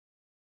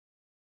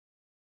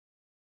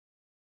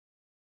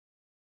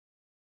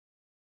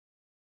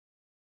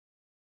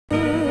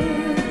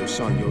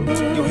son, yo.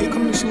 Yo, here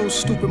come this little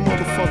stupid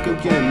motherfucker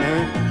again,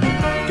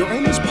 man. Yo,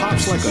 ain't his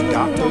pops like a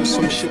doctor or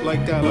some shit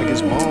like that? Like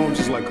his mom's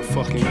is like a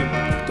fucking...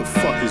 What the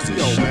fuck is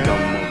this shit,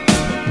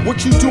 man?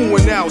 What you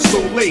doing now so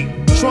late?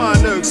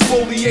 Trying to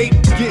exfoliate,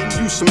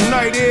 getting you some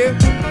night air?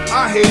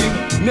 I hear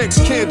you.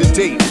 Next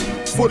candidate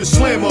for the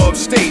slammer of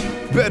state.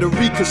 Better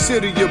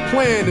reconsider your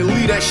plan and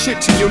leave that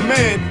shit to your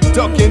man.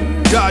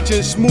 Ducking,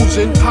 dodging,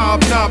 smoozing,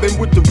 hobnobbing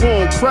with the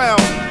wrong crowd.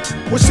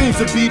 What seems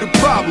to be the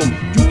problem?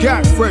 You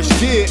got fresh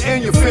gear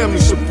and your family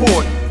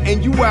support,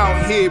 and you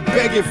out here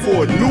begging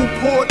for a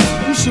Newport?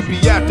 You should be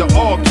at the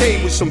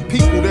arcade with some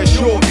people that's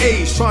your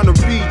age, trying to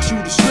read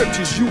you the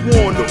scriptures. You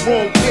on the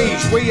wrong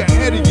page, way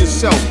ahead of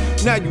yourself.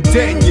 Now you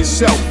deading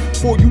yourself.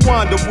 Before you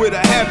wind up with a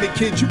habit,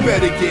 kid, you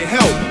better get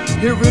help.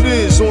 Here it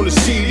is on the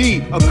CD,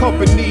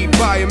 accompanied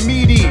by a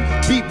meaty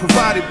beat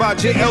provided by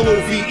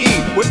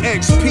JLOVE with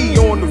XP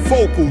on the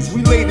vocals.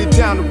 We laid it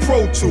down to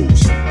Pro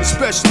Tools,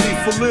 especially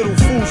for little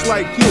fools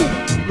like you,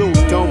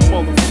 little dumb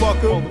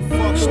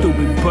motherfucker.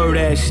 Stupid bird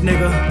ass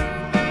nigga.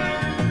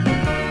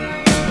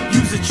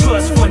 Use a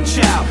trust fund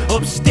child,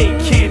 upstate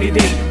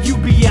candidate. You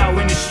be out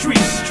in the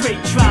streets,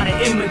 straight trying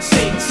to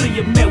imitate till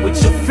you met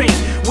with your fate.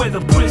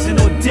 Whether prison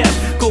or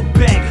death, go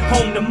back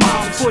home to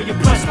mom before you're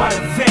pressed by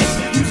the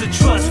vest. Use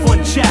a trust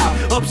fund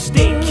child,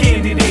 upstate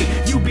candidate.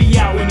 You be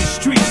out in the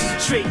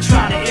streets, straight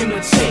trying to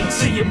imitate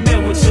till you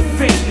met with your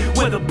fate.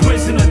 Whether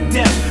prison or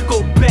death,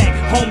 go back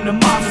home to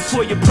mom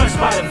before you're pressed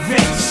by the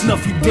vest.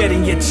 Snuff you dead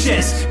in your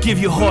chest, give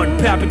your heart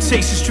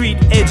palpitation. Street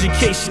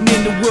education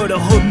in the world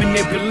of hood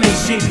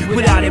manipulation.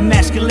 Without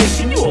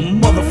emasculation, you a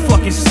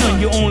motherfucking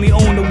son. You only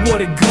own a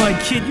water gun,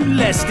 kid, you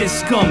less than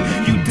scum.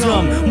 You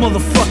dumb,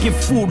 motherfucking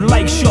food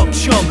like shark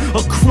chum.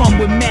 A crumb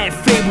with mad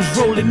fables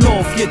rolling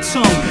off your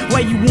tongue. Why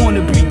you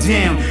wanna be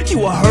down?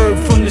 You a herd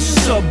from the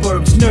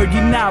suburbs. Nerd,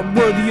 you're not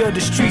worthy of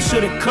the streets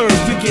or the curb.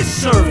 You get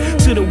served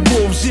to the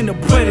wolves in the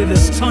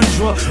predator's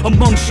tundra.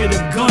 Amongst you the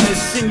gunners,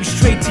 send you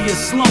straight to your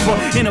slumber.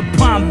 In a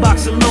pine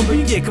box of lumber,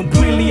 you get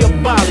completely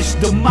abolished,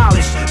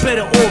 demolished.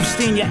 Better off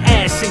staying your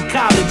ass in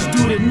college.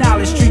 Due to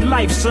knowledge, street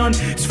life, son,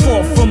 it's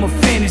far from a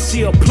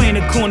fantasy or playing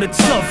a corner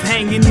tough,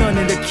 hanging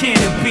under the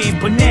canopy.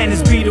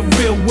 Bananas be the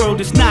real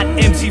world, it's not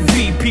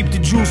MTV. Peep the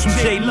juice from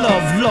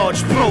J-Love,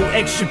 large pro,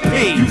 extra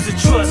pay. Use a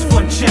trust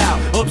fund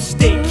child,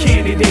 upstate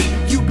candidate.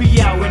 You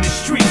be out in the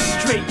streets,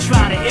 straight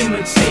trying to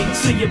imitate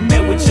till you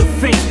met with your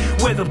fate.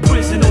 Whether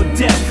prison or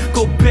death,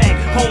 go back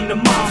home to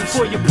mom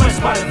before you're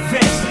pressed by the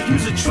vest.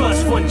 Use a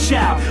trust fund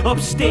child,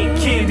 upstate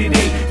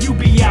candidate. You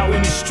be out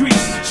in the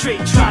streets,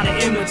 straight trying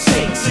to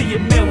imitate till you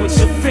met with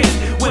your fate.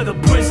 Whether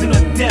prison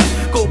or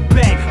death, go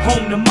back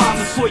home to mom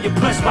before you're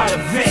pressed by the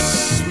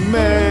vest.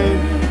 Man,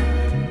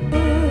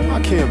 I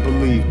can't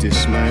believe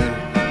this, man.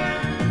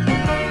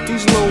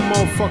 These little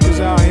motherfuckers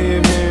out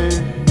here, man.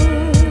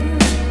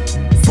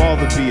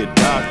 Father be a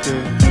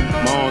doctor,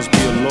 moms be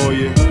a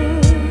lawyer,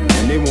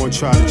 and they won't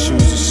try to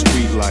choose a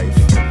street life.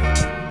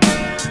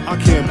 I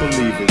can't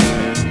believe it,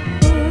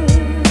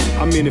 man.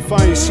 I mean, if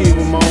I ain't see it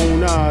with my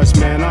own eyes,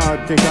 man,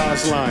 I'd think I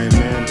was lying,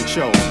 man. But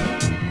yo,